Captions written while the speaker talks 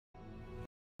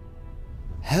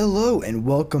Hello and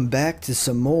welcome back to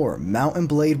some more Mountain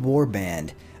Blade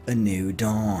Warband, A New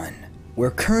Dawn, where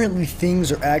currently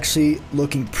things are actually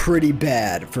looking pretty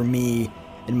bad for me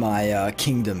and my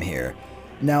kingdom here.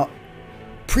 Now,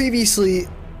 previously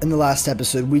in the last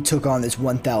episode, we took on this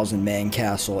 1,000 man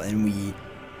castle and we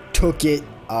took it,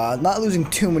 not losing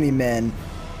too many men,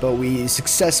 but we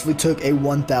successfully took a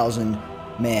 1,000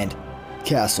 man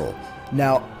castle.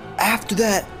 Now, after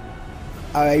that,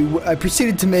 I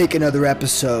proceeded to make another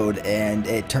episode, and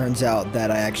it turns out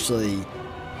that I actually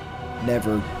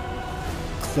never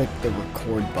clicked the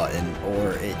record button,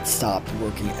 or it stopped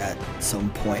working at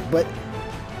some point. But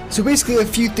so basically a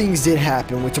few things did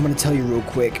happen, which I'm going to tell you real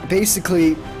quick.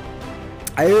 Basically,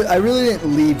 I really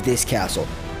didn't leave this castle.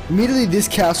 Immediately this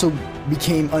castle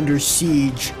became under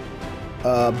siege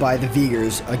by the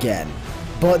Vaegirs again,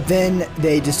 but then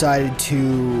they decided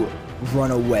to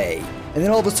run away. And then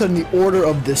all of a sudden, the Order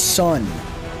of the Sun,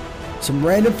 some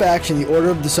random faction, the Order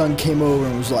of the Sun came over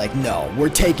and was like, no, we're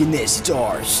taking this, it's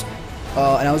ours.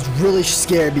 And I was really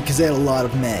scared because they had a lot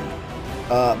of men.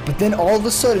 But then all of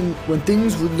a sudden, when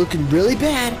things were looking really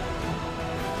bad,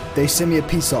 they sent me a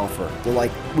peace offer. They're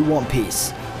like, we want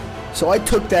peace. So I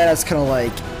took that as kind of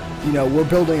like, you know, we're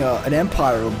building an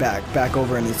empire back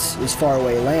over in this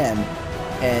faraway land,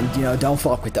 and, you know, don't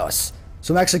fuck with us.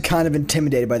 So I'm actually kind of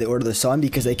intimidated by the Order of the Sun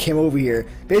because they came over here,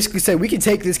 basically said we can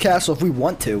take this castle if we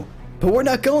want to, but we're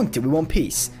not going to. We want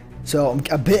peace. So I'm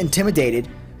a bit intimidated,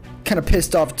 kind of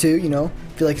pissed off too, you know.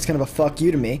 Feel like it's kind of a fuck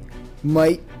you to me.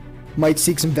 Might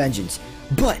seek some vengeance.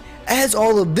 But as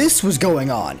all of this was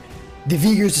going on, the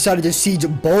Vaegirs decided to siege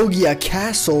Vaegir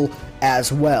Castle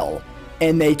as well,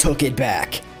 and they took it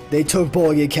back. They took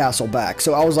Vaegir Castle back.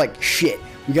 So I was like, shit,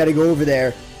 we got to go over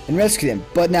there and rescue them.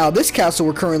 But now this castle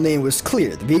we're currently in was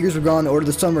clear. The Vaegirs were gone, the Order of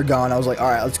the Sun were gone. I was like,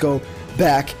 alright, let's go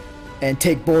back and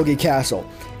take Vaegir Castle.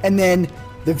 And then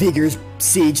the Vaegirs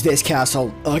siege this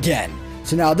castle again.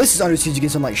 So now this is under siege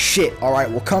again, so I'm like, shit, alright,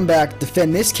 we'll come back,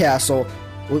 defend this castle,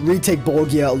 we'll retake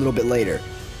Vaegir a little bit later.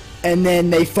 And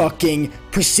then they fucking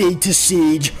proceed to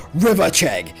siege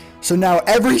Rivacheg. So now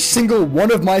every single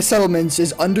one of my settlements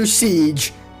is under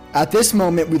siege. At this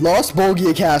moment, we lost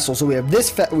Vaegir Castle, so we have this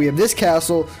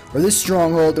castle, or this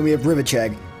stronghold, and we have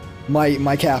Rivacheg,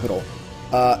 my capital.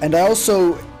 And I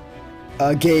also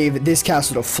gave this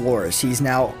castle to Flores. He's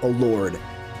now a lord.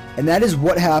 And that is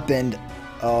what happened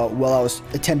while I was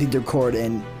attempting to record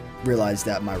and realized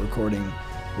that my recording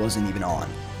wasn't even on.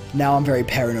 Now I'm very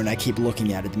paranoid and I keep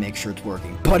looking at it to make sure it's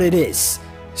working. But it is.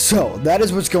 So, that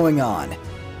is what's going on.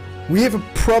 We have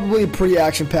probably a pretty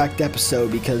action-packed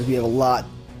episode because we have a lot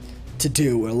to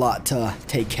do and a lot to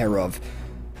take care of.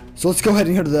 So let's go ahead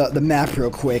and go to the map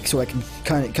real quick so I can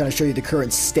kind of show you the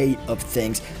current state of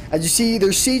things. As you see, they're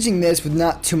sieging this with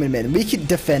not too many men. We could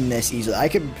defend this easily. I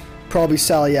could probably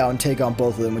sally out and take on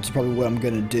both of them, which is probably what I'm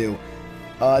gonna do.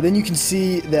 Then you can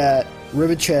see that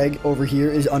Rivacheg over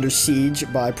here is under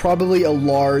siege by probably a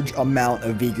large amount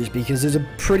of Vaegirs because there's a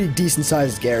pretty decent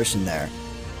sized garrison there.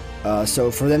 So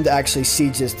for them to actually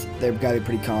siege this, they've got to be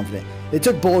pretty confident. They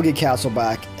took Vaegir Castle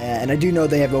back, and I do know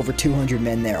they have over 200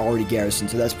 men there already garrisoned,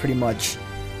 so that's pretty much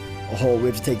a whole. We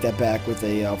have to take that back with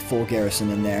a full garrison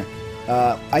in there.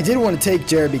 I did want to take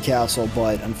Jereby Castle,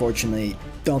 but unfortunately,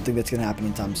 don't think that's going to happen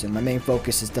anytime soon. My main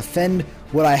focus is defend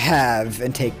what I have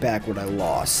and take back what I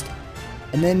lost.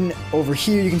 And then over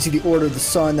here, you can see the Order of the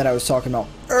Sun that I was talking about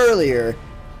earlier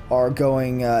are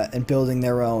going and building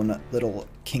their own little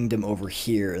kingdom over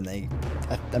here, and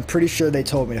I'm pretty sure they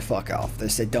told me to fuck off. They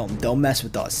said don't mess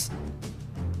with us,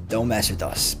 don't mess with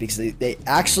us, because they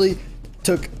actually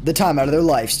took the time out of their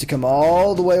lives to come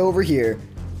all the way over here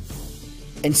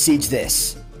and siege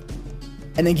this,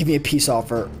 and then give me a peace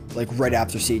offer like right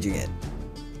after sieging it.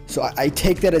 So I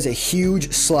take that as a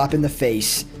huge slap in the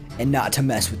face and not to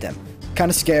mess with them. Kind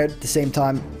of scared at the same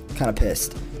time, kind of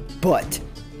pissed. But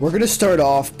we're gonna start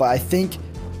off by, I think,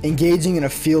 engaging in a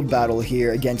field battle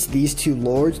here against these two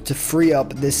lords to free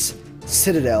up this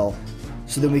citadel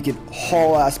so then we can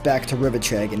haul ass back to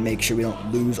Rivacheg and make sure we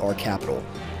don't lose our capital.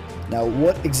 Now,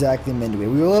 what exactly men do we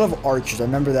have? We have a lot of archers. I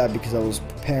remember that because I was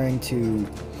preparing to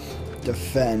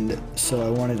defend, so I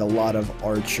wanted a lot of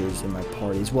archers in my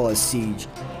party as well as siege.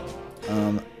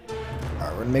 Alright,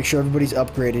 we're gonna make sure everybody's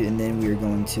upgraded, and then we're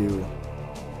gonna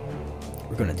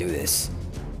do this.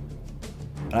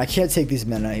 And I can't take these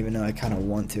men out even though I kind of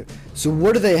want to. So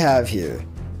what do they have here?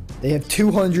 They have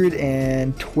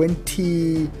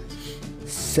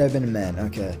 227 men.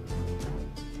 Okay.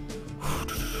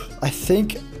 I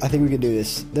think we can do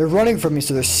this. They're running from me,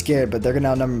 so they're scared, but they're gonna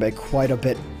outnumber by quite a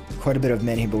bit of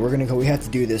men here. But we're gonna go. We have to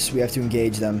do this. We have to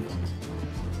engage them.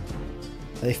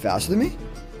 Are they faster than me?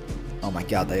 Oh my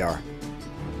god, they are.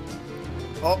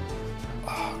 Oh,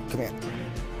 come here.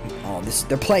 Oh,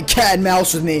 they're playing cat and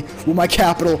mouse with me. Well, my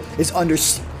capital is under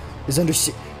siege.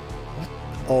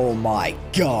 Oh my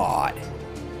god.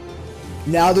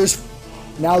 Now there's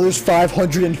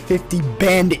 550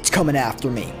 bandits coming after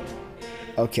me.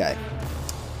 Okay.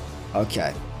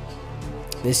 Okay.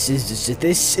 This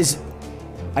is.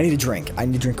 I need a drink. I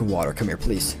need a drink of water. Come here,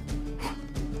 please.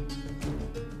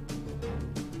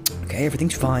 Okay,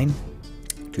 everything's fine.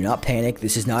 Do not panic.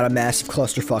 This is not a massive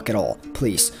clusterfuck at all.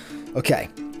 Please. Okay.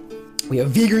 We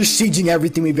have Vaegirs sieging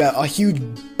everything. We've got a huge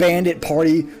bandit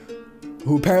party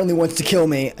who apparently wants to kill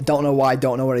me. I don't know why.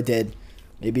 Don't know what I did.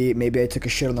 Maybe I took a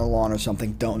shit on their lawn or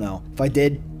something. Don't know. If I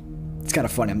did, it's kind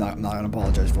of funny. I'm not gonna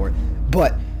apologize for it.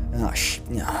 But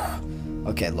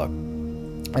okay, look.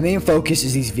 My main focus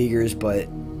is these Vaegirs, but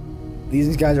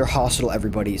these guys are hostile to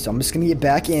everybody. So I'm just gonna get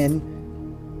back in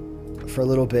for a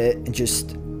little bit and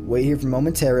just wait here for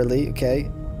momentarily. Okay.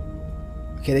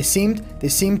 Okay. They seem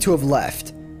to have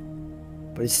left,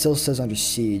 but it still says under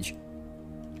siege.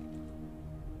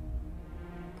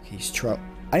 Okay,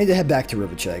 I need to head back to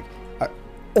Rivacheg.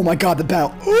 Oh my god, the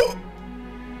battle.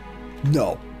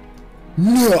 No.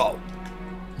 No.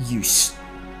 You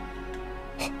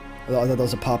I thought that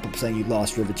was a pop-up saying you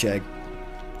lost Rivacheg.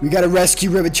 We gotta rescue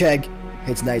Rivacheg.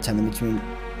 It's nighttime in between.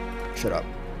 Shut up.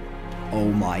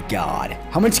 Oh my god.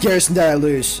 How much garrison did I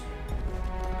lose?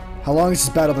 How long has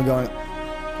this battle been going?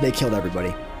 They killed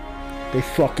everybody. They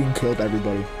fucking killed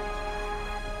everybody.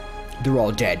 They're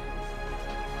all dead.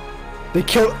 They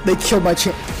killed my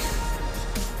champ.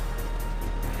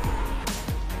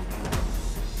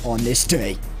 On this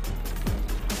day,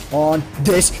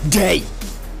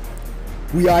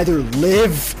 we either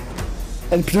live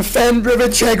and defend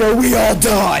Rivacheg or we all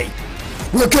die.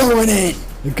 We're going in.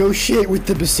 Negotiate with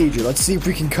the besieger. Let's see if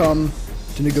we can come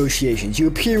to negotiations. You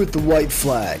appear with the white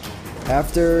flag.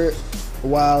 After a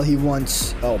while, he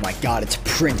wants. Oh my God! It's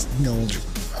Prince Nildr.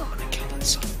 I'm gonna kill that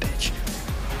son of a bitch.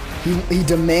 He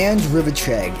demands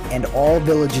Rivacheg and all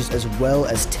villages as well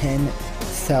as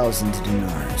 10,000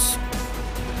 dinars.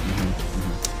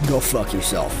 Go fuck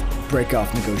yourself. Break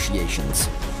off negotiations.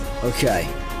 Okay.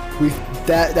 It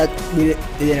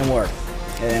didn't work.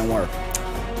 It didn't work.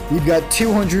 We've got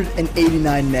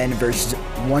 289 men versus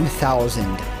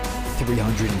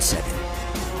 1,307.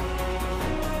 Oh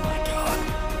my god.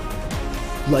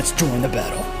 Let's join the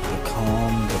battle. The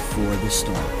calm before the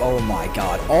storm. Oh my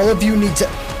god. All of you need to.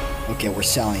 Okay, we're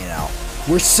sallying out.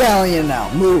 We're sallying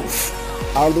out. Move.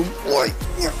 Out of the way.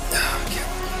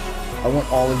 I want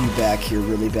all of you back here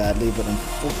really badly, but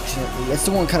unfortunately, that's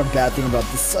the one kind of bad thing about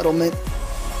this settlement.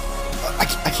 I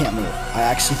can't move. I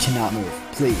actually cannot move.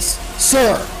 Please.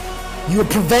 Sir! You are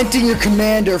preventing your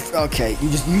commander. Okay,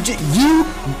 you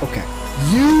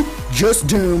just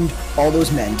doomed all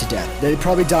those men to death. They'd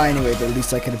probably die anyway, but at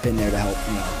least I could have been there to help,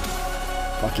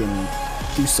 fucking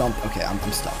do something. Okay, I'm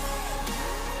stuck.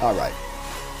 Alright.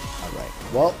 Alright.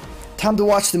 Well, time to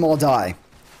watch them all die.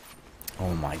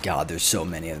 Oh my god, there's so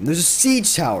many of them. There's a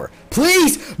siege tower.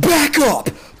 Please, back up!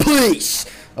 Please!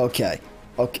 Okay.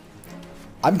 Okay.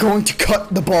 I'm going to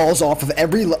cut the balls off of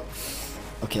every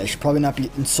Okay, I should probably not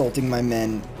be insulting my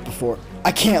men before.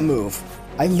 I can't move.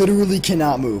 I literally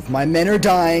cannot move. My men are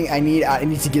dying. I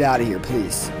need to get out of here,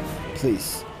 please.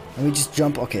 Please. Let me just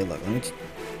jump. Okay, look. Let me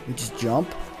just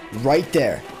jump. Right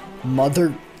there.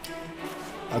 Mother.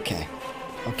 Okay.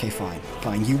 Okay, fine.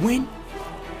 Fine. You win.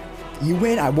 You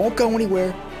win. I won't go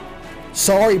anywhere.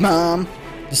 Sorry, Mom.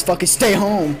 Just fucking stay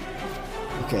home.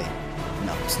 Okay.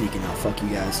 No, I'm sneaking out. Fuck you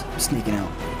guys. I'm sneaking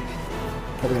out.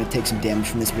 Probably gonna take some damage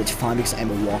from this, but it's fine because I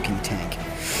am a walking tank.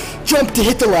 Jump to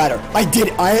hit the ladder. I did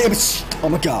it.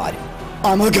 I'm a god.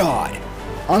 I'm a god.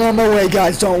 I'm on my way,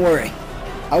 guys. Don't worry.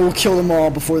 I will kill them all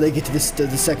before they get to the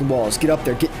second walls. Get up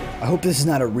there. I hope this is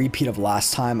not a repeat of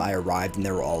last time I arrived and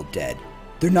they were all dead.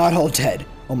 They're not all dead.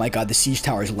 Oh my god, the siege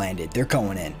towers landed. They're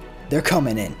going in. They're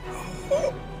coming in.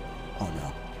 Oh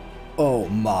no. Oh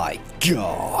my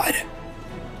god.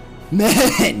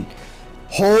 Man!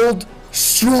 Hold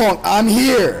strong. I'm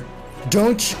here.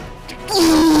 Don't you...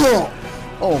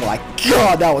 Oh my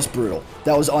god, that was brutal.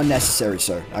 That was unnecessary,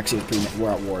 sir. Actually, it's pretty...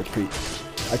 We're at war. It's pretty...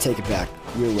 I take it back.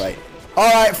 You're right.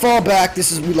 Alright, fall back. We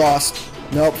lost.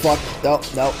 Nope, fuck. Nope,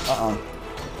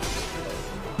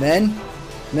 Men?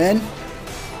 Men?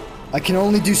 I can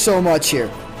only do so much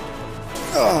here.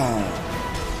 Okay,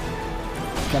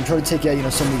 I'm trying to take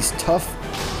out, some of these tough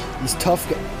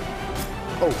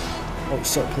Oh,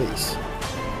 sir, please.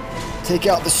 Take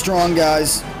out the strong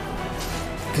guys.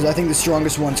 Because I think the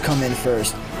strongest ones come in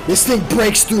first. This thing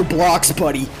breaks through blocks,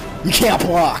 buddy. You can't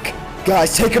block.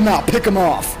 Guys, take them out. Pick them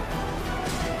off.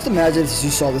 Just imagine if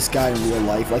you saw this guy in real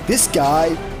life. Like, this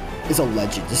guy is a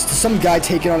legend. Just some guy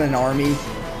taking on an army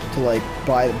to, like,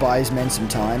 buy his men some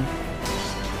time.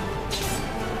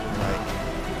 Alright.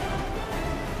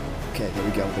 Okay, there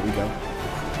we go, there we go.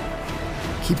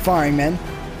 Keep firing, men.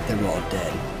 They're all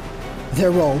dead.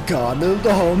 They're all gone.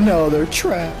 Oh, no, they're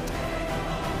trapped.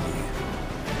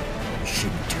 You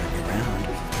shouldn't turn around.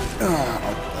 Oh,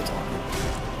 that's awkward.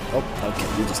 Oh,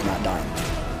 okay, you're just not dying.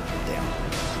 Damn.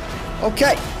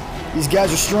 Okay, these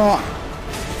guys are strong.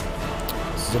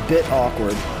 This is a bit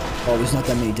awkward. Oh, there's not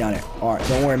that many down here. Alright,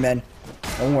 don't worry, men.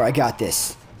 Don't worry, I got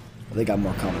this. Oh, they got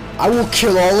more coming. I will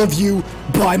kill all of you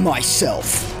by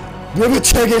myself.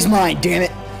 Rivertug is mine, damn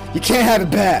it. You can't have it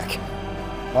back.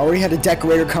 I already had a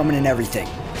decorator coming and everything.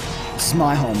 This is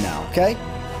my home now, okay?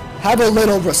 Have a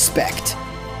little respect.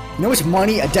 You know how much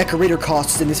money a decorator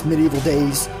costs in this medieval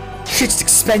days? Shit's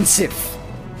expensive.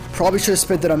 Probably should have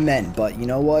spent it on men, but you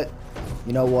know what?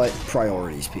 You know what?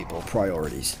 Priorities, people.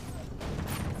 Priorities.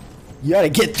 You gotta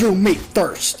get through me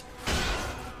first.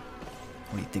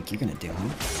 What do you think you're gonna do, huh?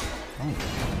 Oh.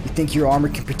 You think your armor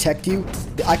can protect you?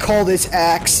 I call this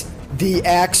axe the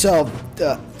axe of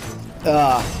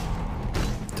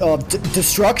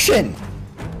destruction.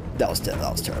 That was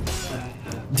terrible.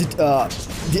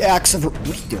 The axe of... What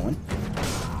are you doing?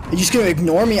 You're just gonna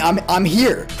ignore me? I'm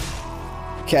here.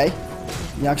 Okay?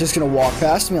 You're not just gonna walk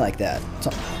past me like that.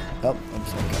 Oh,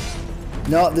 oops, okay.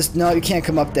 No, you can't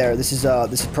come up there. This is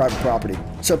private property.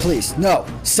 So please, no,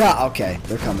 stop. Okay,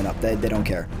 they're coming up. They don't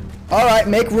care. All right,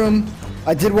 make room.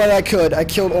 I did what I could. I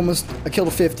killed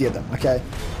 50 of them. Okay,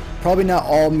 probably not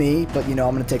all me, but you know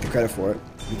I'm gonna take the credit for it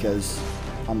because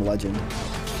I'm a legend.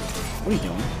 What are you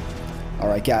doing? All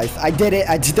right, guys, I did it.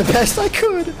 I did the best I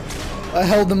could. I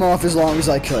held them off as long as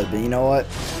I could, but you know what?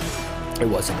 It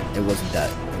wasn't that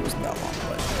long.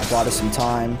 But I bought us some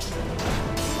time.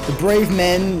 The brave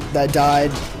men that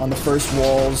died on the first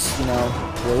walls, you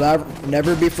know, will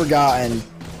never be forgotten.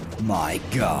 My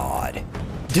God,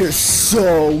 there's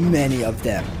so many of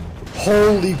them.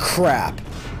 Holy crap,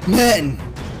 men!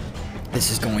 This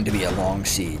is going to be a long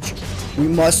siege. We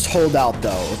must hold out,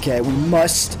 though. Okay, we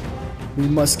must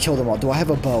kill them all. Do I have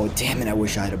a bow? Damn it! I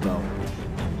wish I had a bow.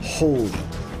 Holy,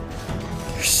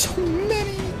 there's so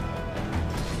many.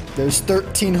 There's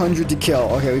 1,300 to kill.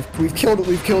 Okay, we've killed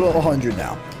 100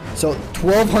 now. So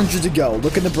 1,200 to go.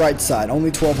 Look at the bright side. Only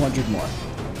 1,200 more.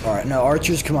 All right, now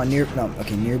archers, come on, nearby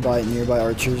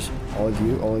archers. All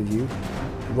of you,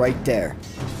 right there.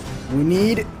 We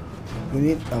need.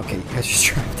 Okay, you guys are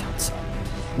strapped outside.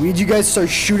 We need you guys to start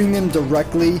shooting them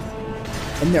directly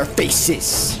in their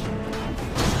faces.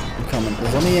 I'm coming.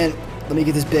 Let me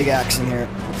get this big axe in here.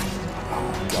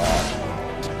 Oh God.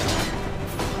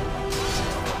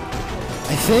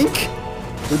 I think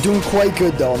we're doing quite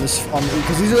good though on this,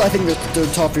 because these are, I think,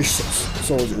 they're toughest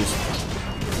soldiers.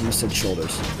 I almost said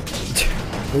shoulders.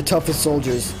 They're toughest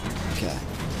soldiers. Okay.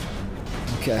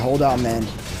 Okay, hold on, man.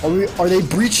 Are they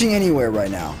breaching anywhere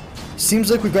right now? Seems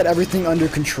like we've got everything under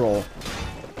control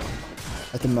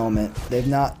at the moment. They've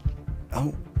not.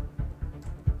 Oh.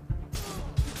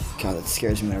 God, that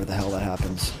scares me whenever the hell that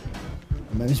happens.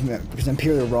 Because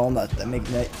Imperial Rome,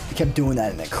 they kept doing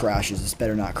that and it crashes. This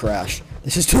better not crash.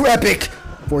 This is too epic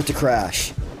for it to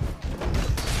crash.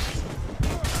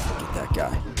 Get that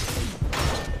guy.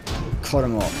 Cut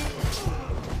him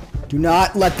off. Do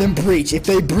not let them breach. If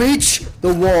they breach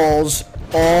the walls,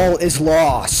 all is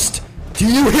lost. Do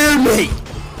you hear me?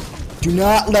 Do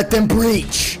not let them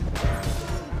breach.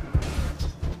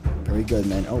 Very good,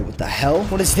 men. Oh, what the hell?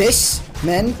 What is this,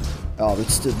 men? Oh,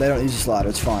 they don't use this ladder.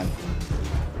 It's fine.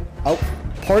 Oh,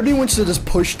 part of me wants to just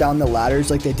push down the ladders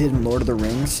like they did in Lord of the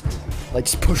Rings. Like,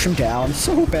 just push them down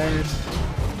so bad.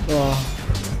 Oh,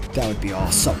 that would be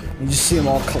awesome. You just see them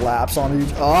all collapse on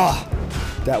each. Oh,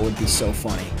 that would be so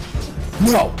funny.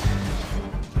 No!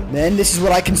 Men, this is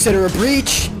what I consider a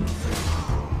breach.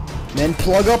 Men,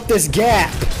 plug up this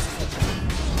gap.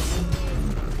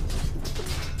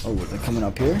 Oh, they're coming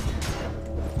up here?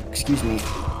 Excuse me.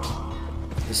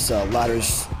 This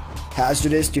ladder's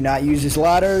hazardous. Do not use these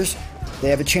ladders. They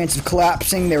have a chance of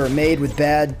collapsing. They were made with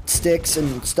bad sticks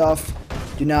and stuff.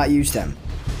 Do not use them.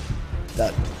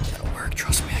 That'll work.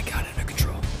 Trust me, I got it under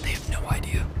control. They have no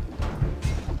idea.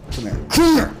 Come here.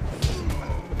 Come here!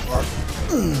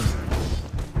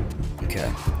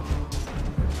 Okay.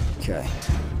 Okay.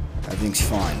 Everything's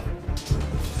fine.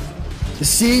 The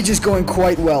siege is going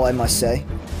quite well, I must say.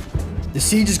 The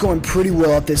siege is going pretty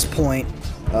well at this point.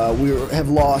 We have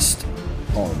lost...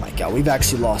 Oh my God, we've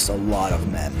actually lost a lot of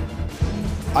men.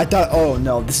 I thought, oh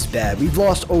no, this is bad. We've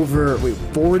lost over,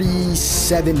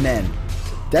 47 men.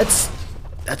 That's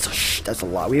That's a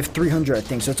lot. We have 300, I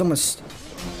think, so it's almost...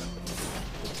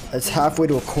 That's halfway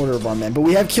to a quarter of our men. But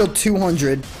we have killed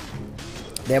 200.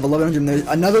 They have 1,100.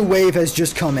 Another wave has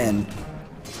just come in.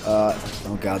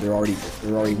 Oh god, they're already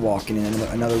walking in.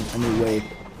 A new wave.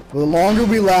 Well, the longer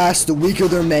we last, the weaker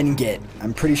their men get.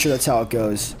 I'm pretty sure that's how it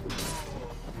goes.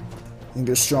 I think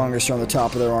they're stronger, so on the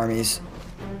top of their armies.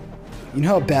 You know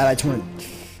how bad I just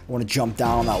want to jump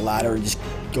down on that ladder and just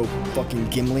go fucking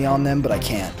Gimli on them, but I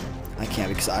can't. I can't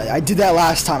because I did that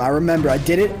last time. I remember I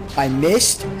did it, I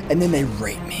missed, and then they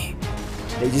raped me.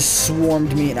 They just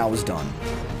swarmed me and I was done.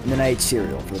 And then I ate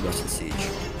cereal for the rest of the siege.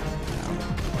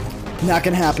 No. Not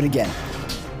gonna happen again.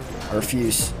 I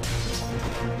refuse.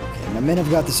 Okay, my men have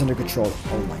got this under control.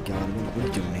 Oh my god, what are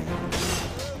you doing here?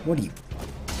 What are you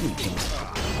doing?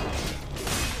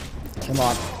 Come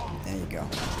on. There you go.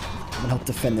 I'm gonna help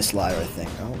defend this ladder, I think.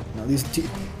 Oh, no, these two,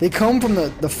 they come from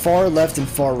the far left and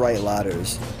far right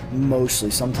ladders.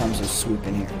 Mostly. Sometimes they'll swoop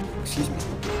in here. Excuse me.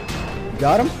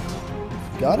 Got him?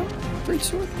 Got him? Great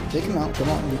sword. Take him out. Come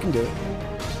on, we can do it.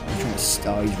 I'm trying to...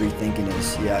 Oh, he's rethinking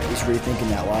his... Yeah, he's rethinking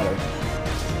that ladder.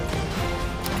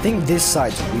 I think this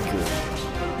side's weaker.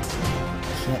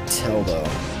 Can't tell, though.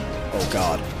 Oh,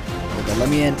 God. Okay, let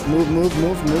me in. Move.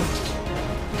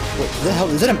 What the hell?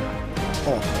 Is it him?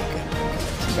 Oh, okay.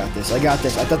 I got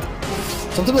this. I thought...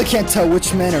 Sometimes I can't tell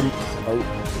which men are...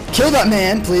 Kill that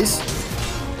man, please.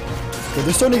 Okay,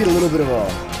 they're starting to get a little bit of a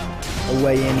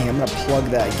way in here. I'm gonna plug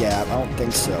that gap. I don't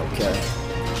think so. Okay.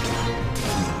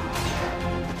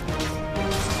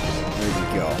 There we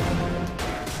go.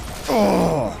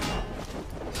 Oh!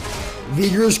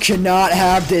 Vaegirs cannot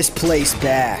have this place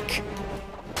back.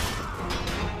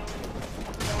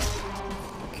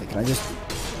 Okay, can I just...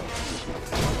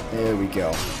 There we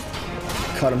go.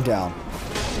 Cut him down.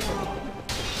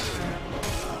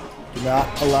 Do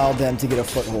not allow them to get a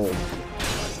foothold.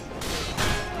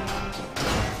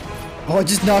 Oh, I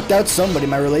just knocked out somebody.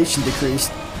 My relation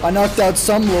decreased. I knocked out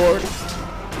some lord.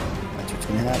 That's what's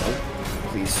gonna happen. Oh,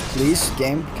 please,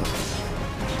 game. Okay.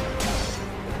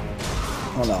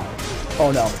 Oh no.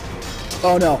 Oh no.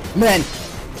 Oh no. Men,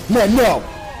 no.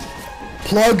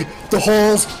 Plug the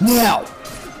holes now.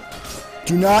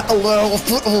 Do not allow a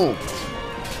foothold.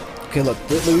 Okay, look,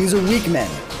 these are weak men.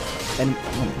 And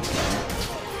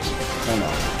oh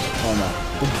no.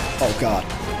 Oh god.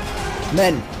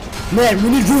 Men, we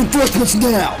need reinforcements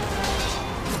now.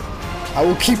 I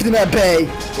will keep them at bay,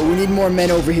 but we need more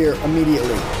men over here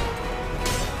immediately.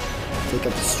 Take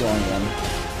up the strong one.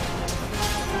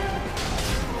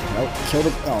 Nope, kill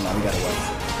the... Oh no, we got away.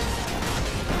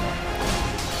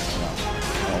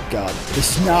 Oh god,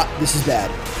 this is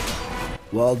bad.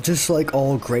 Well, just like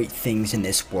all great things in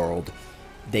this world,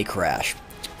 they crash.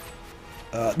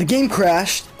 The game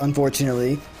crashed,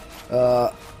 unfortunately.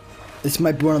 This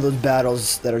might be one of those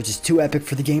battles that are just too epic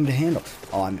for the game to handle.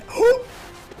 Oh, I'm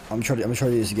gonna try to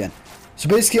do this again. So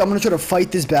basically, I'm gonna try to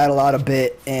fight this battle out a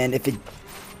bit, and if it...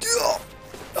 Oh,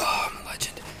 I'm a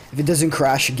legend. If it doesn't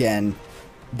crash again,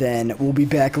 then we'll be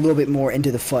back a little bit more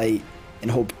into the fight,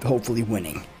 and hopefully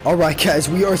winning. Alright guys,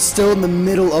 we are still in the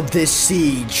middle of this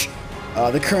siege.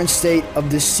 The current state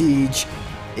of this siege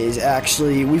is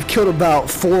actually, we've killed about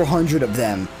 400 of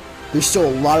them. There's still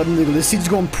a lot of them to go. This siege is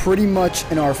going pretty much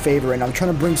in our favor, and I'm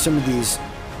trying to bring some of these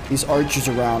archers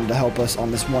around to help us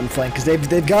on this one flank, because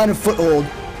they've gotten a foothold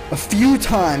a few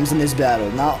times in this battle.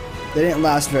 Now, they didn't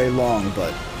last very long,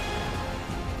 but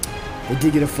they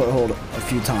did get a foothold a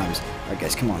few times. Alright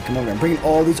guys, come on, I'm bringing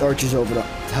all these archers over to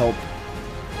help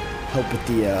with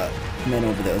the men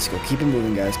over there. Let's go. Keep it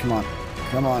moving, guys. Come on.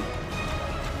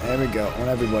 There we go. On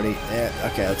everybody. There.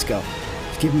 Okay, let's go.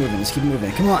 Let's keep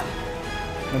moving. Come on.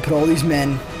 I'm gonna put all these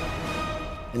men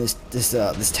in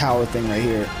this tower thing right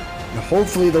here. And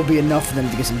hopefully there'll be enough of them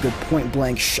to get some good point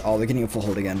blank. Oh, they're getting a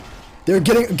foothold again.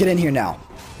 Get in here now.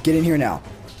 Get in here now.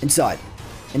 Inside.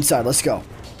 Let's go.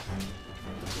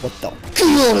 What the?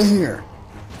 Get out of here.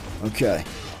 Okay.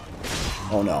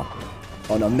 Oh no.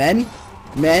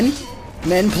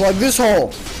 Men, plug this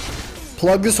hole.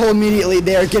 Plug this hole immediately.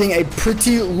 They are getting a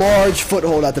pretty large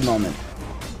foothold at the moment.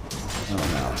 Oh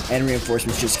no. And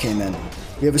reinforcements just came in.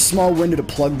 We have a small window to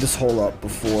plug this hole up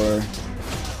before...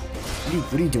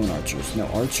 What are you doing, archers? No,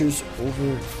 archers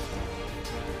over...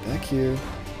 Back here.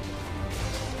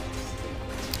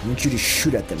 I want you to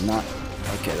shoot at them, not...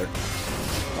 Okay, they're...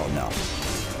 Oh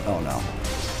no.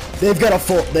 They've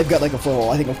got like a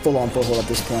foothold. I think a full-on foothold at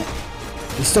this point.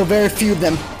 There's still very few of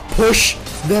them. Push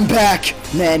them back,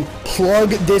 men. Plug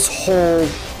this hole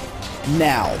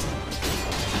now.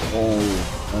 Oh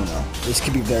no. This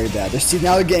could be very bad.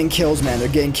 Now they're getting kills, man. They're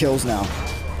getting kills now.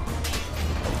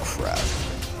 Oh crap.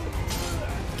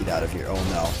 Get out of here. Oh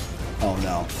no. Oh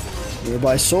no.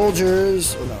 Nearby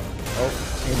soldiers. Oh no. Oh,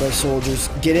 nearby soldiers.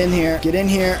 Get in here. Get in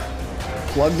here.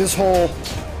 Plug this hole.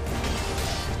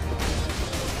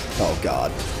 Oh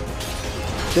god.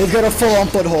 They've got a full-on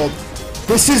foothold.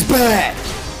 This is bad.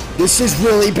 This is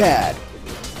really bad.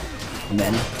 And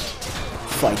then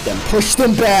fight them. Push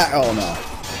them back. Oh no.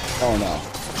 Oh no.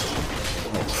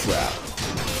 Oh crap.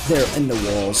 They're in the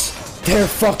walls.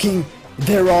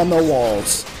 They're on the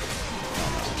walls.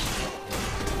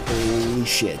 Holy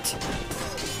shit.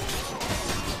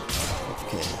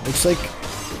 Okay, looks like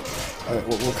alright,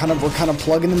 we're kind of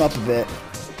plugging them up a bit.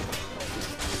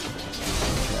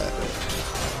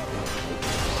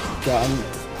 Okay. I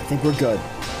think we're good.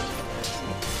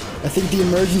 I think the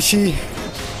emergency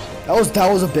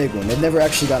that was a big one. They've never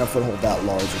actually got a foothold that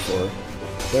large before.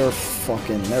 They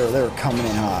were coming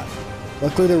in hot.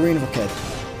 Luckily they're reinforced.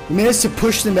 We managed to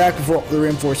push them back before the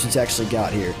reinforcements actually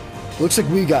got here. Looks like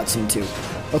we got some too.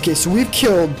 Okay, so we've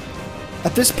killed,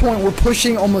 at this point we're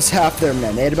pushing almost half their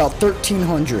men. They had about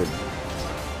 1,300.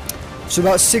 So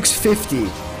about 650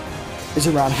 is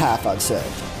around half, I'd say.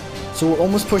 So we're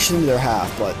almost pushing them to their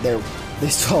half, but they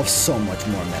still have so much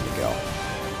more men to go.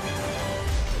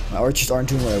 My archers aren't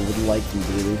doing what I would like them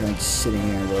to do. They're kind of just sitting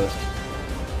here, but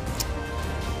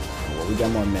well, we got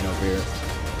more men over here.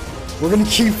 We're gonna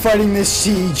keep fighting this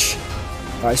siege.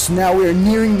 Alright, so now we are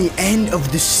nearing the end of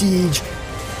the siege.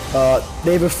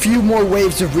 They have a few more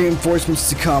waves of reinforcements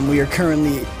to come. We are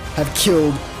currently have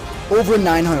killed over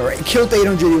 900, right? Killed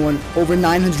 881. Over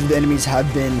 900 of the enemies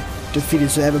have been defeated.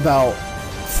 So they have about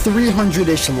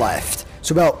 300-ish left.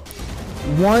 So about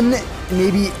one,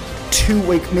 maybe two,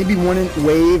 maybe one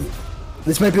wave.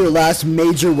 This might be their last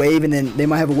major wave, and then they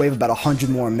might have a wave of about 100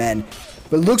 more men.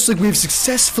 But it looks like we've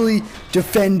successfully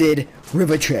defended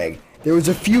Rivertreg. There was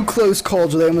a few close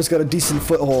calls where they almost got a decent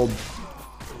foothold.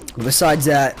 But besides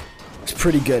that, it's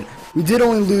pretty good. We did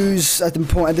only lose at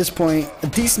this point a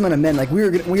decent amount of men. Like we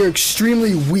were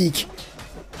extremely weak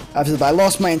after that. I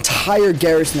lost my entire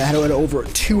garrison. I had over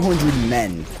 200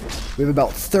 men. We have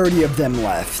about 30 of them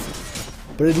left.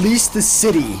 But at least the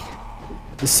city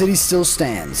still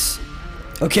stands.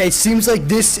 Okay, it seems like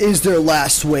this is their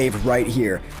last wave right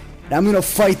here. And I'm gonna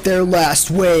fight their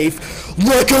last wave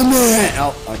like a man.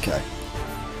 Oh, okay.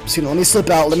 Let me slip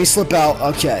out. Let me slip out.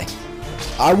 Okay.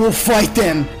 I will fight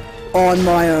them on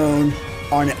my own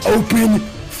on an open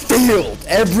field.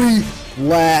 Every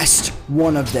last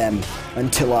one of them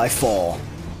until I fall.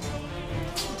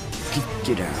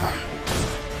 Get down.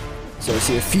 So I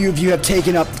see a few of you have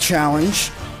taken up the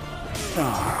challenge.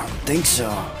 Oh, I don't think so.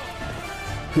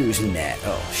 Who's next?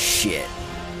 Oh, shit.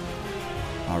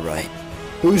 Alright.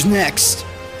 Who's next?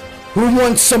 Who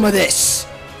wants some of this?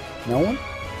 No one?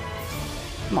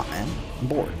 Come on, man. I'm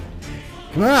bored.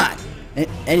 Come on.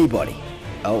 Anybody.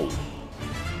 Oh.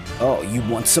 Oh, you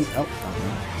want some? Oh.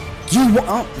 You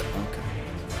want?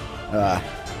 Oh.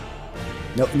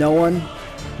 Okay. No one.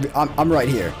 I'm right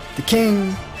here. The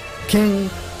king.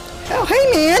 Oh,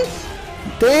 hey, man.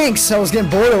 Thanks. I was getting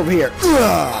bored over here.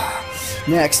 Ugh.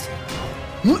 Next.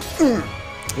 Ooh,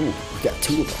 we got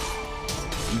two of them.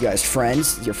 You guys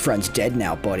friends? Your friend's dead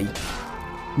now, buddy.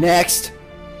 Next.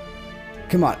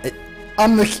 Come on.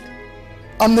 I'm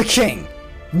the king.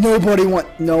 Nobody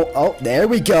oh, there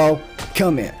we go.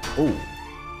 Come here. Oh.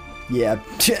 Yeah,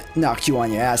 knocked you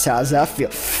on your ass. How does that feel?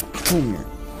 Come here.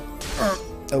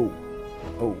 Oh.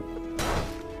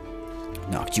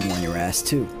 Knocked you on your ass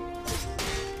too.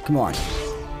 Come on.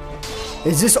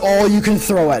 Is this all you can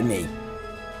throw at me?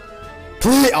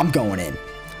 Please, I'm going in.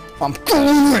 I'm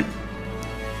going in.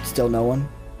 Still no one?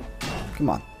 Come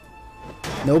on.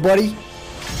 Nobody?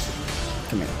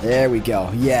 Come here. There we go.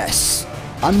 Yes.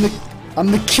 I'm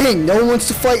the king. No one wants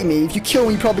to fight me. If you kill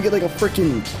me, you probably get like a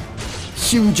freaking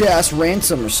huge ass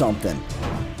ransom or something.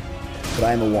 But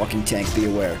I am a walking tank, be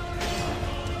aware.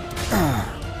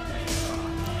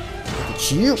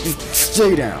 You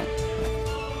stay down.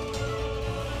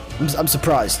 I'm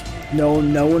surprised. No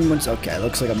one wants. Okay,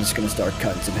 looks like I'm just gonna start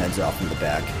cutting some heads off in the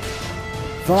back.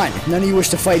 Fine. If none of you wish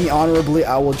to fight me honorably,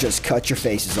 I will just cut your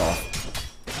faces off.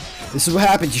 This is what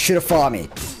happens. You should have fought me.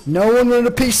 No one wanted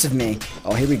a piece of me.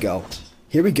 Oh, here we go.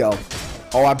 Here we go.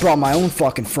 Oh, I brought my own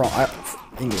fucking front.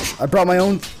 English. I brought my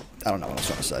own. I don't know what I was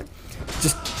trying to say.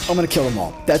 Just, I'm gonna kill them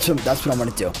all. That's what I'm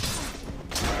gonna do.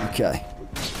 Okay.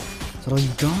 Is that all you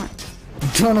got? You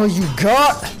got all you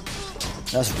got?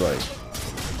 That's right.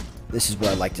 This is what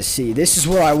I'd like to see. This is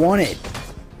what I wanted.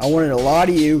 I wanted a lot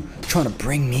of you trying to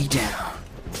bring me down.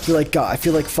 I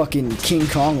feel like fucking King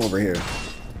Kong over here.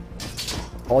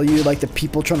 All you like the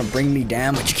people trying to bring me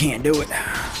down, but you can't do it.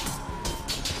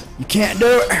 You can't do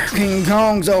it. King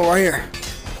Kong's over here.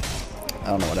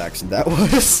 don't know what accent that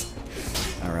was.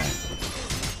 Alright.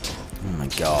 Oh my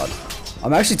god.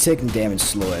 I'm actually taking damage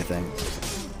slow, I think.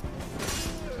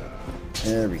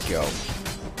 There we go.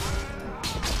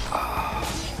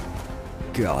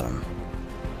 Got him.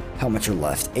 How much are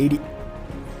left? 80.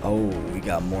 Oh, we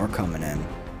got more coming in.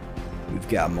 We've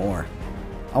got more.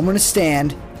 I'm gonna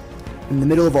stand in the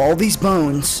middle of all these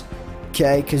bones,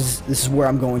 okay? Because this is where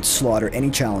I'm going to slaughter any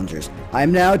challengers. I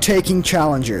am now taking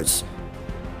challengers.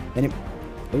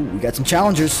 Oh, we got some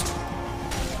challengers.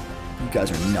 You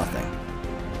guys are nothing.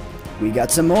 We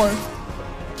got some more.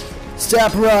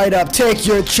 Step right up. Take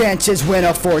your chances. Win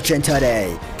a fortune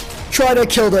today. Try to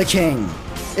kill the king.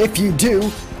 If you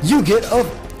do, you get a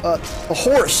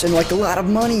horse and like a lot of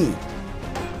money.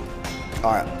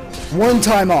 Alright.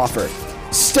 One-time offer.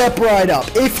 Step right up.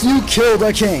 If you kill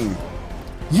the king,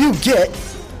 you get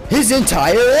his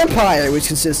entire empire, which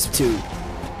consists of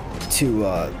two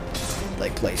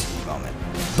like places at the moment.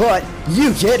 But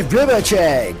you get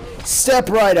Rivercheck. Step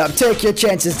right up. Take your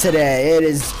chances today. It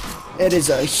is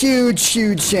a huge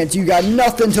chance. You got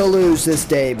nothing to lose this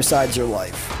day besides your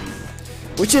life.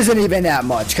 Which isn't even that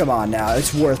much. Come on now.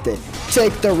 It's worth it.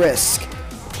 Take the risk.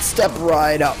 Step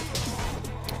right up.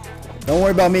 Don't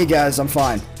worry about me, guys. I'm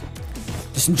fine.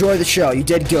 Just enjoy the show. You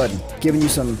did good. Giving you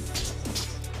some...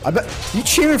 I bet... You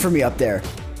cheering for me up there.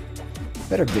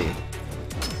 Better be.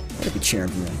 Better be cheering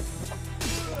for me.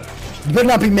 You better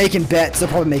not be making bets. They're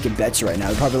probably making bets right now.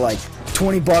 They're probably like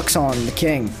 20 bucks on the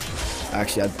king.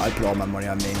 Actually, I'd put all my money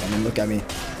on me. I mean, look at me.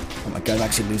 Oh my god, I'm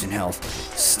actually losing health.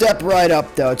 Step right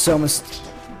up, though. It's almost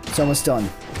done.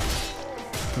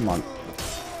 Come on.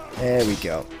 There we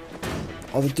go.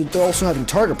 Oh, they're also having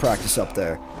target practice up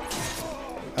there.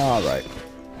 Alright.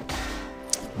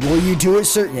 Will you do it,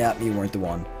 sir? Yeah, you weren't the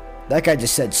one. That guy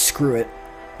just said, screw it.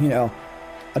 You know,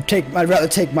 I'd rather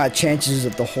take my chances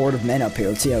of the horde of men up here.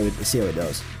 Let's see how it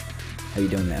does. How you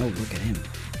doing, man? Oh, look at him.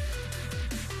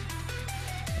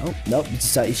 Oh, nope. He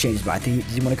changed his mind. I think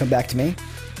does he want to come back to me?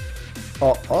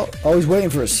 Oh, he's waiting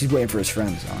for us. He's waiting for his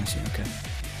friends. Oh, I see. Okay.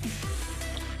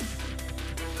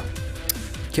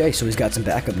 Okay, so he's got some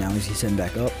backup now. He's heading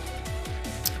back up.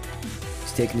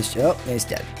 He's taking this. Oh, he's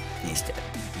dead. He's dead.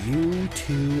 You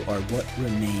two are what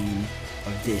remain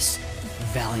of this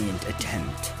valiant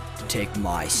attempt to take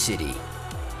my city.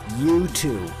 You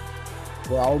two.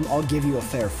 Well, I'll give you a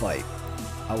fair fight.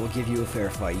 I will give you a fair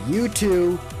fight. You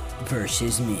two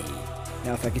versus me.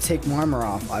 Now, if I could take my armor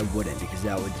off, I wouldn't, because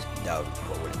that would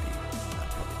what would it be? I'd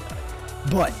probably die.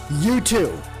 But you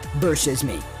two versus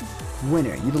me.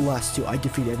 Winner. You're the last two. I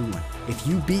defeat everyone. If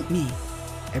you beat me,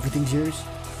 everything's yours.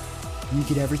 You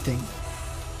get everything.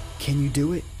 Can you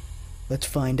do it? Let's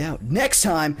find out. Next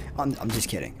time. I'm just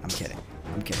kidding. I'm kidding.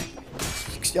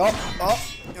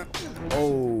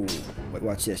 Oh. Wait,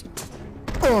 watch this.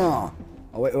 Oh,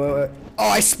 wait. Oh,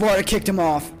 I Sparta kicked him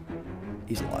off.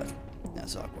 He's alive.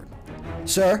 That's awkward.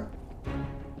 Sir?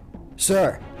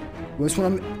 Sir? You just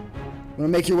want to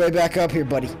make your way back up here,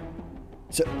 buddy.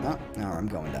 So, no, I'm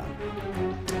going down.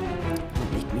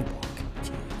 Don't make me walk.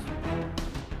 Jeez.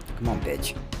 Come on,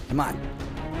 bitch. Come on.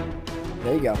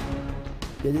 There you go.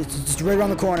 It's just right around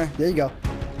the corner. There you go.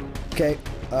 Okay.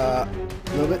 A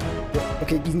little bit.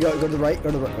 Okay, you can go to the right.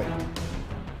 Go to the right. Wait.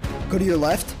 Go to your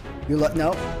left. Your left.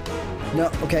 No.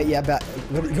 No. Okay. Yeah. Back.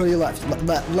 Go to your left.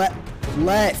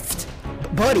 Left.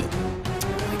 Buddy.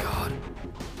 Oh my god.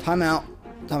 Time out.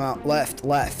 Time out. Left.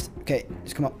 Okay.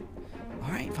 Just come up.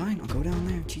 All right. Fine. I'll go down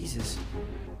there. Jesus.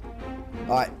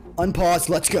 All right. Unpause.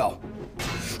 Let's go.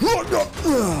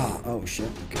 Oh shit.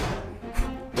 Okay.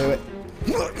 Wait.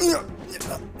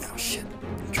 Oh shit.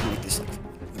 I'm trying to make this like.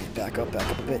 Back up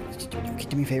a bit.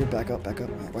 Do me a favor, back up.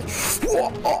 Right, watch.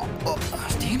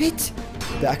 Oh, damn it!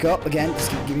 Back up again.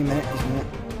 Just give me a minute.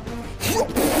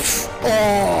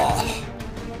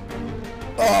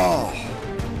 Oh.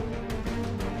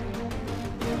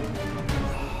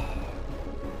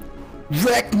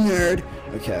 Wreck, nerd!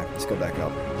 Okay, let's go back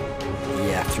up.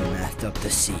 The aftermath of the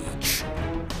siege.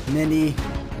 Many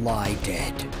lie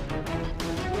dead.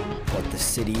 But the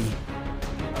city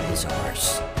is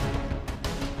ours.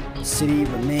 The city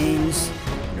remains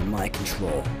under my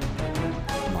control.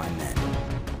 My men.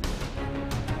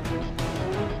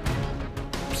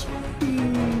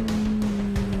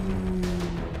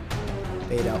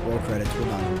 Fade out, roll credits, we're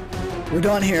done. We're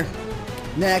done here.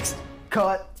 Next.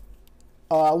 Cut.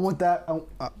 I want that.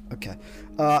 Okay.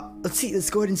 Let's see. Let's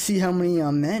go ahead and see how many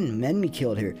men we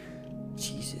killed here.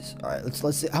 Jesus. All right.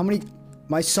 Let's see how many.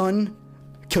 My son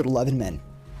killed 11 men.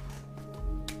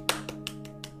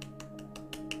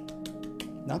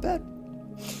 Not bad.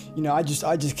 You know, I just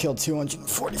killed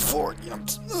 244. You know,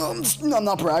 I'm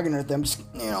not bragging at them. Just,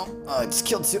 you know, I just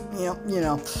killed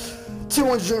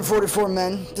 244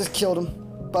 men. Just killed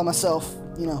them by myself.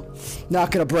 You know,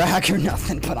 not gonna brag or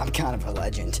nothing, but I'm kind of a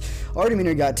legend.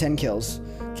 Artemir got 10 kills.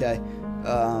 Okay.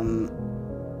 Oh,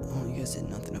 you guys did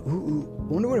nothing. Ooh. I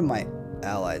wonder what are my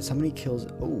allies. How many kills?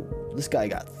 Oh, this guy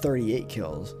got 38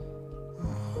 kills.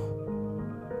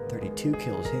 32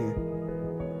 kills here.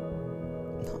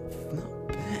 Not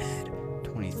bad.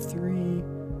 23.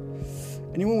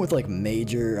 Anyone with like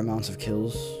major amounts of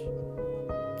kills?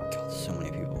 Killed so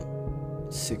many people.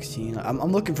 16.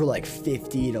 I'm looking for like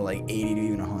 50 to like 80 to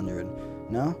even 100.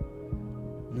 No?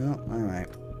 No? Alright.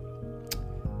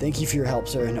 Thank you for your help,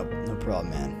 sir. No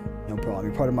problem, man. No problem.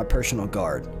 You're part of my personal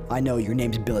guard. I know your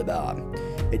name's Billy Bob.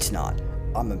 It's not.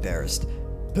 I'm embarrassed.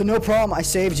 But no problem. I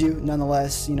saved you,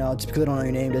 nonetheless. You know, just because I don't know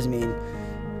your name doesn't mean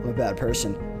I'm a bad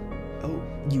person. Oh,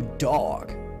 you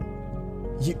dog.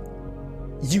 You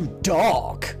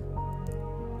dog.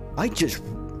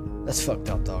 That's fucked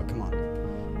up, dog. Come on.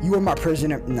 You are my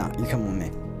prisoner. Nah, you're coming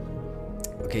with me.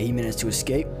 Okay, he managed to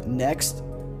escape. Next,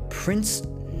 Prince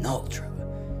Nuldra.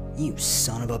 You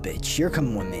son of a bitch. You're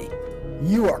coming with me.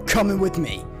 You are coming with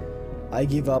me. I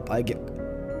give up. My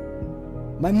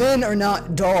men are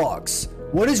not dogs.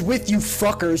 What is with you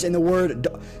fuckers in the word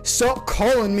Stop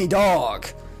calling me dog.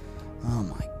 Oh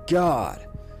my god.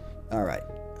 Alright.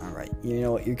 You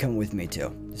know what? You're coming with me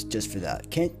too. Just for that.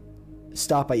 Can't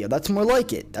stop at you. That's more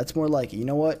like it. You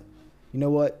know what?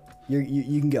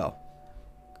 You can go.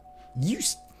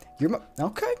 You're my,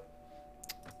 okay.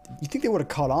 You think they would have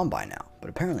caught on by now, but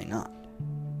apparently not.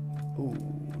 Ooh,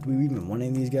 do we even want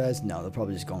any of these guys? No, they'll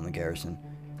probably just go in the garrison.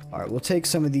 Alright, we'll take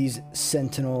some of these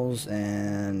sentinels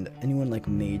and anyone like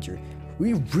major.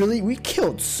 We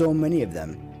killed so many of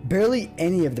them. Barely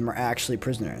any of them are actually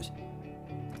prisoners.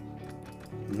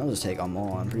 I'll just take them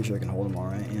all. I'm pretty sure I can hold them all,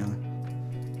 right? You know,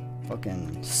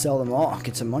 fucking sell them all.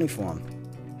 Get some money for them.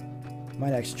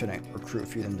 Might actually try to recruit a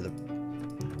few of them to the...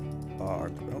 oh,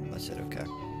 that's it, okay.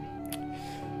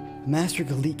 Master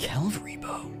Elite Cavalry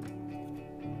Bow.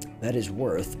 That is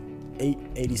worth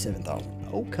 87,000.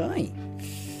 Okay.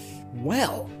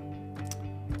 Well,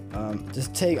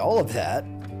 just take all of that.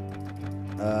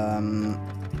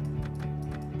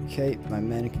 Okay, my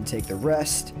men can take the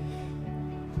rest.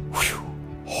 Whew.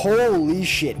 Holy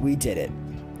shit, we did it.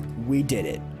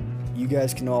 You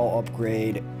guys can all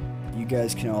upgrade. Oh my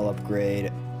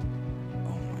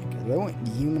god, do I want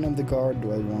human of the guard?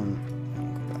 Do I want... I'll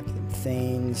go back to them.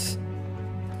 Thanes.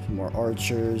 Some more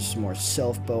archers. Some more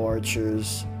self-bow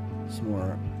archers. Some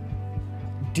more...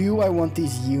 Do I want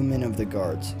these human of the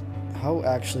guards? How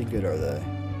actually good are they?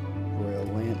 Royal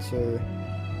Lancer.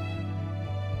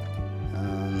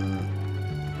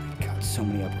 God, so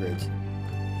many upgrades.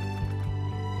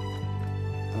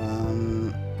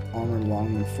 Armored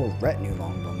longman, 4 retinue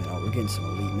longbowmen. Oh, we're getting some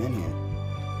elite men here.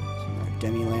 Some more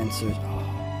demi-lancers. Oh,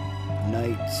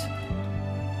 knights.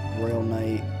 Royal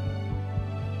knight.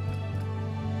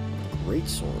 Great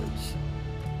swords.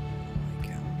 Oh my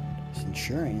god.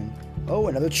 Centurion. Oh,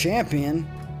 another champion.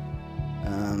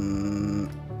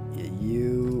 Yeah,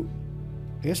 you...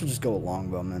 I guess we'll just go with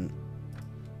longbowmen.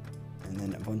 And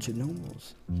then a bunch of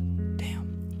nobles. Damn.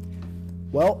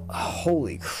 Well,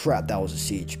 holy crap, that was a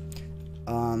siege.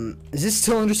 Is this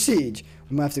still under siege?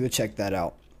 We might have to go check that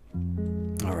out.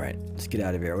 Alright, let's get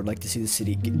out of here. I would like to see the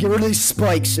city. Get rid of these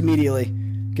spikes immediately.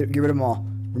 Get rid of them all.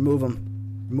 Remove them.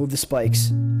 Remove the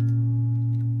spikes. Oh.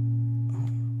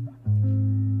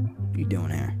 What are you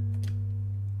doing here?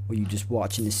 Were you just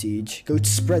watching the siege? Go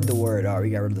spread the word. Alright,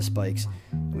 we got rid of the spikes.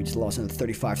 We just lost another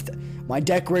 35. My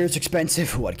decorator's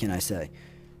expensive. What can I say?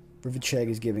 Rivacheg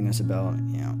is giving us about,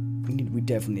 you know, we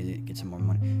definitely need to get some more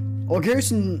money. Oh,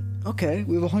 garrison, okay,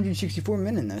 we have 164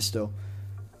 men in there still.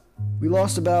 We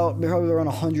lost about, probably around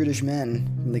 100-ish men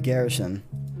from the garrison.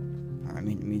 Alright,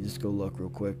 let me just go look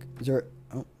real quick. Is there,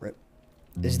 oh, right.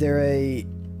 Is there a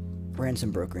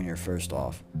ransom broker in here first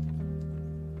off?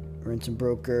 Ransom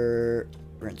broker.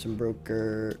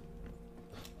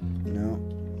 No.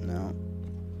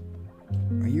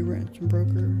 Are you ransom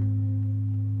broker?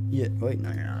 Yeah, wait,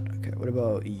 no, you're not. Okay, what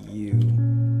about you?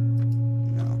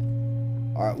 No.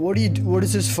 Alright, what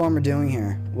is this farmer doing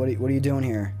here? What are you doing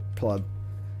here, pleb?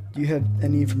 Do you have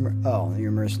any from... Oh,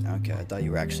 you're mercenary. Okay, I thought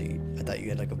you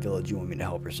had like a village you want me to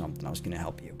help or something. I was gonna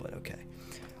help you, but okay.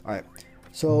 Alright,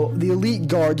 so the elite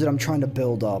guards that I'm trying to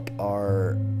build up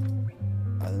are...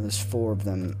 there's 4 of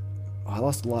them. Oh, I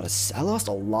lost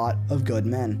a lot of good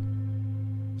men.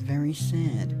 Very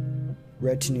sad.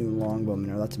 Retinue longbowmen.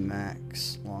 No, that's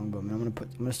max longbowmen. I'm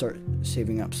gonna start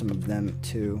saving up some of them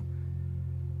too.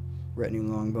 Retinue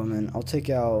longbowmen. I'll take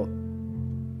out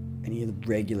any of the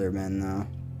regular men though.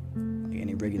 Like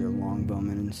any regular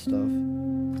longbowmen and stuff.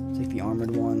 I'll take the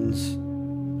armored ones.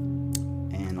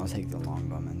 And I'll take the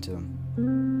longbowmen too.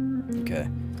 Okay.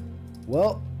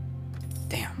 Well,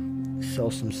 damn.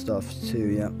 Sell some stuff too,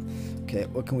 yep. Okay,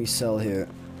 what can we sell here?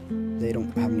 They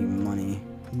don't have any money.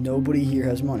 Nobody here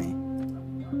has money.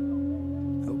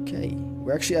 Okay.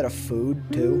 We're actually out of food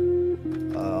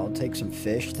too. I'll take some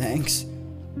fish, thanks.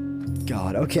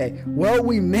 God, okay. Well,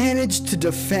 we managed to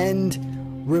defend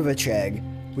Rivacheg.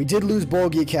 We did lose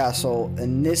Vaegir Castle,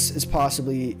 and this is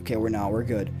possibly... Okay, we're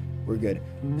good. We're good.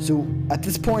 So, at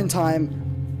this point in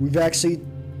time, we've actually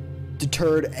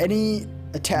deterred any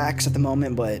attacks at the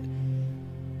moment, but...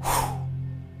 Whew,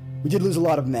 we did lose a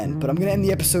lot of men, but I'm going to end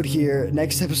the episode here.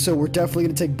 Next episode, we're definitely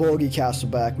going to take Vaegir Castle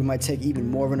back. We might take even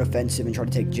more of an offensive and try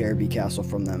to take Jereby Castle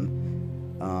from them.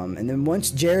 And then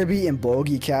once Jereby and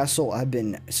Vaegir Castle have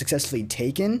been successfully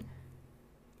taken,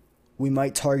 we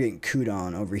might target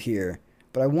Kudon over here.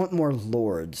 But I want more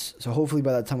lords, so hopefully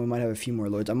by that time we might have a few more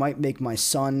lords. I might make my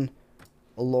son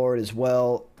a lord as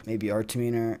well, maybe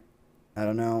Arteminer, I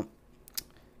don't know,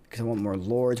 because I want more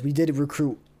lords. We did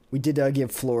recruit, we did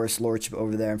give Floris lordship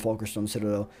over there in Falkerstone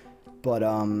Citadel, but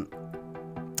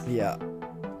yeah,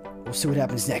 we'll see what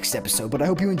happens next episode. But I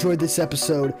hope you enjoyed this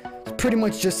episode. It's pretty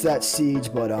much just that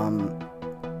siege, but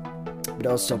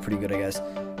that was still pretty good, I guess.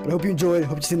 But I hope you enjoyed,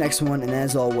 hope to see the next one, and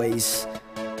as always,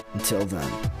 until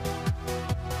then.